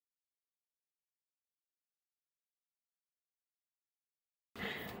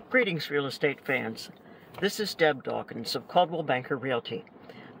Greetings, real estate fans. This is Deb Dawkins of Coldwell Banker Realty.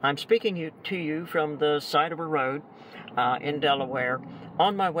 I'm speaking to you from the side of a road in Delaware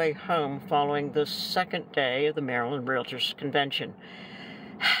on my way home following the second day of the Maryland Realtors Convention.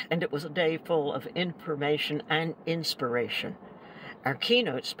 And it was a day full of information and inspiration. Our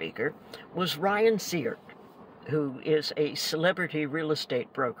keynote speaker was Ryan Serhant, who is a celebrity real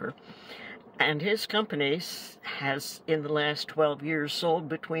estate broker. And his company has, in the last 12 years, sold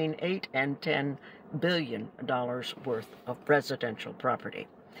between $8 and $10 billion worth of residential property.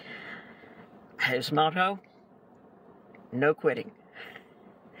 His motto, no quitting.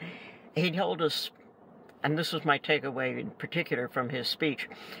 He told us, and this was my takeaway in particular from his speech,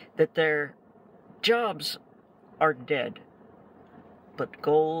 that their jobs are dead, but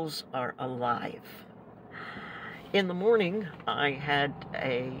goals are alive. In the morning, I had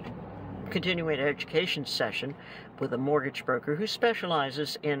a continuing education session with a mortgage broker who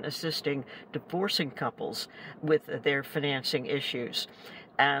specializes in assisting divorcing couples with their financing issues.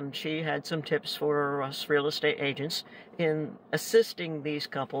 And she had some tips for us real estate agents in assisting these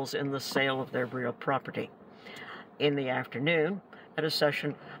couples in the sale of their real property. In the afternoon, at a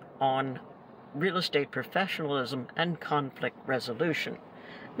session on real estate professionalism and conflict resolution.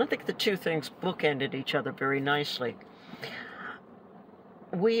 And I think the two things bookended each other very nicely.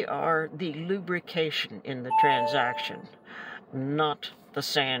 We are the lubrication in the transaction, not the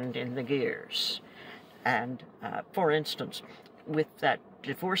sand in the gears. And for instance, with that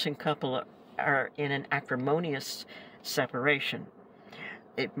divorcing couple are in an acrimonious separation,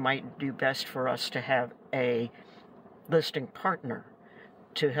 it might do best for us to have a listing partner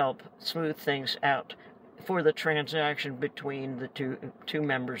to help smooth things out for the transaction between the two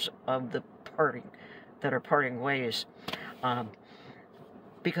members of the party that are parting ways.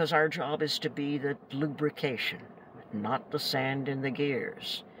 Because our job is to be the lubrication, not the sand in the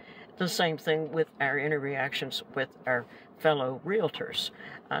gears. The same thing with our interactions with our fellow realtors.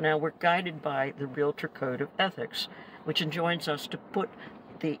 Now we're guided by the Realtor Code of Ethics, which enjoins us to put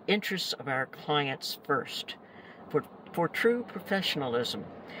the interests of our clients first. For true professionalism,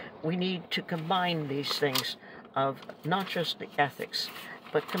 we need to combine these things of not just the ethics,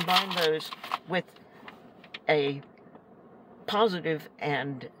 but combine those with a positive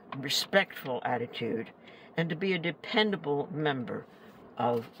and respectful attitude, and to be a dependable member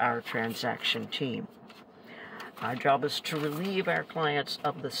of our transaction team. Our job is to relieve our clients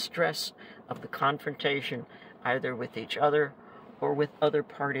of the stress of the confrontation, either with each other or with other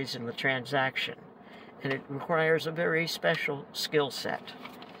parties in the transaction, and it requires a very special skill set.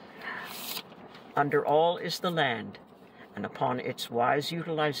 Under all is the land, and upon its wise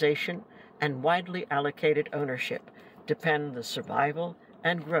utilization and widely allocated ownership depend the survival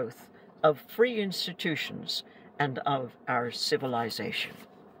and growth of free institutions and of our civilization.